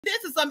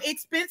This is some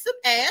expensive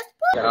ass.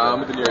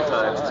 With the New York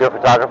Times. You're a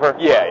photographer?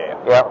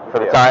 Yeah, for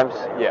the Times?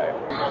 Yeah.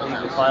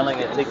 You finally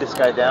gonna take this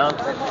guy down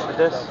with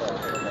this?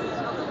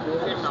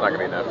 It's not gonna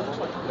be enough.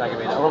 Not gonna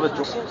be enough. Well,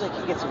 it seems like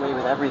he gets away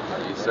with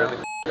everything. He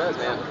certainly does,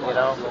 man. You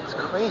know, it's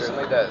crazy. He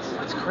certainly does.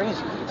 It's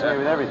crazy. He gets away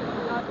with everything.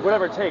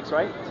 Whatever it takes,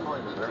 right?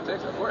 Whatever it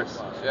takes, of course.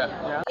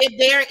 Yeah. If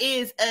there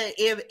is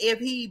if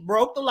he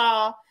broke the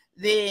law,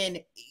 then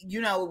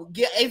give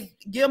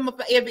him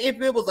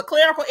if it was a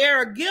clerical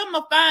error, give him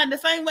a fine the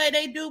same way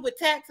they do with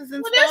taxes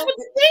and stuff. That's what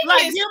the thing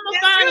like is. Give him a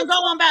fine and go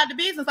on about the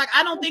business. Like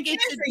I don't think it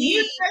should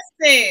be.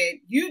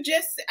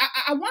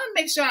 I want to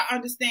make sure I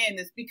understand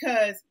this,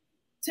 because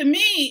to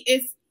me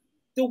it's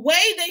the way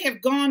they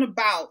have gone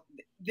about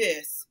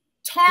this,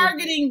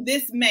 targeting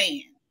this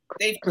man.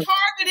 They've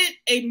targeted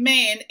a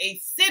man, a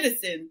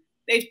citizen.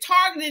 They've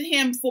targeted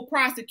him for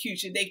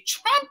prosecution. They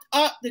trumped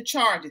up the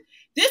charges.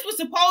 This was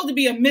supposed to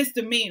be a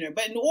misdemeanor,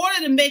 but in order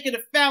to make it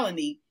a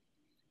felony,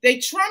 they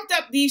trumped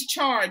up these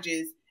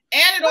charges,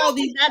 added all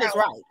these. That is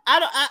right.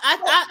 I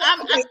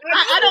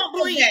don't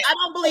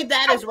believe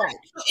that is right.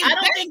 I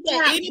don't think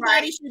that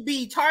anybody should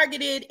be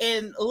targeted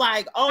and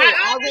like,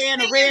 I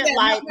ran a red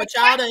light, but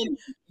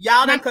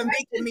y'all done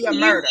convicted me of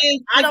murder.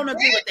 I don't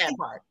agree with that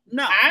part.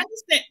 No, I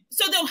understand.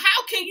 So then,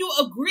 how can you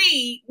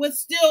agree with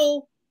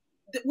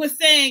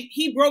saying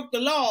he broke the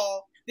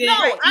law? No,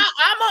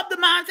 I'm of the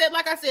mindset.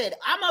 Like I said,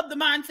 I'm of the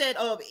mindset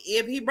of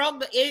if he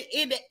broke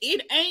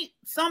it ain't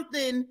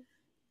something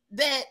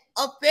that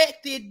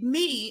affected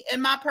me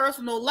in my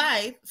personal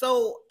life.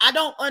 So I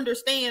don't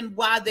understand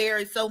why there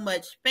is so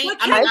much pain.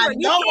 I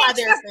know why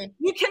there's pain.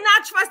 You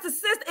cannot trust the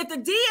system. If the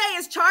DA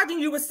is charging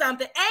you with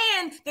something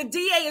and the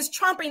DA is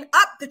trumping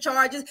up the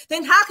charges,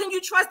 then how can you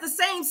trust the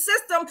same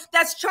system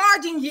that's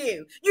charging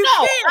you? You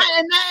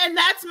can't. And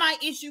that's my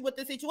issue with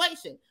the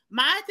situation.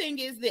 My thing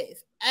is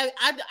this.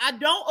 I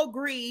don't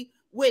agree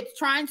with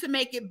trying to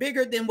make it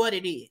bigger than what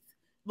it is.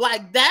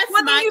 Like that's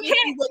my issue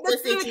with the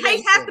situation. The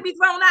case has to be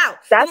thrown out.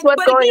 That's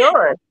what's going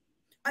on.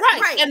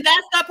 Right. And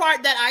that's the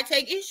part that I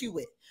take issue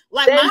with.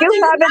 Like then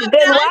you haven't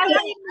been right.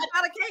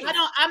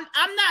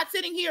 I'm not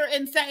sitting here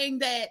and saying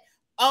that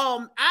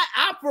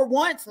I for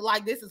once,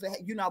 like this is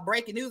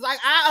breaking news. Like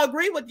I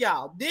agree with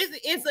y'all.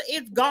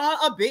 It's gone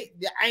a bit.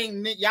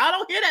 Y'all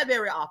don't hear that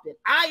very often.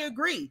 I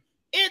agree.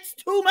 It's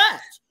too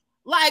much.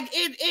 Like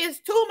it is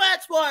too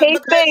much for. He's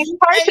being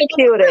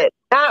persecuted,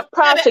 not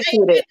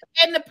prosecuted.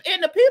 And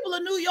the people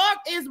of New York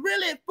is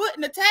really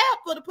footing the tab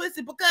for the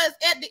pussy, because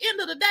at the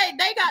end of the day,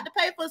 they got to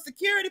pay for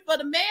security for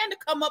the man to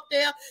come up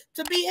there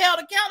to be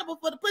held accountable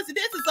for the pussy.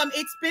 This is some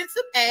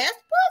expensive ass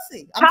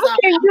pussy. How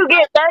can you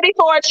get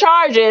 34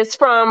 charges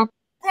from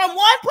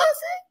one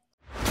pussy?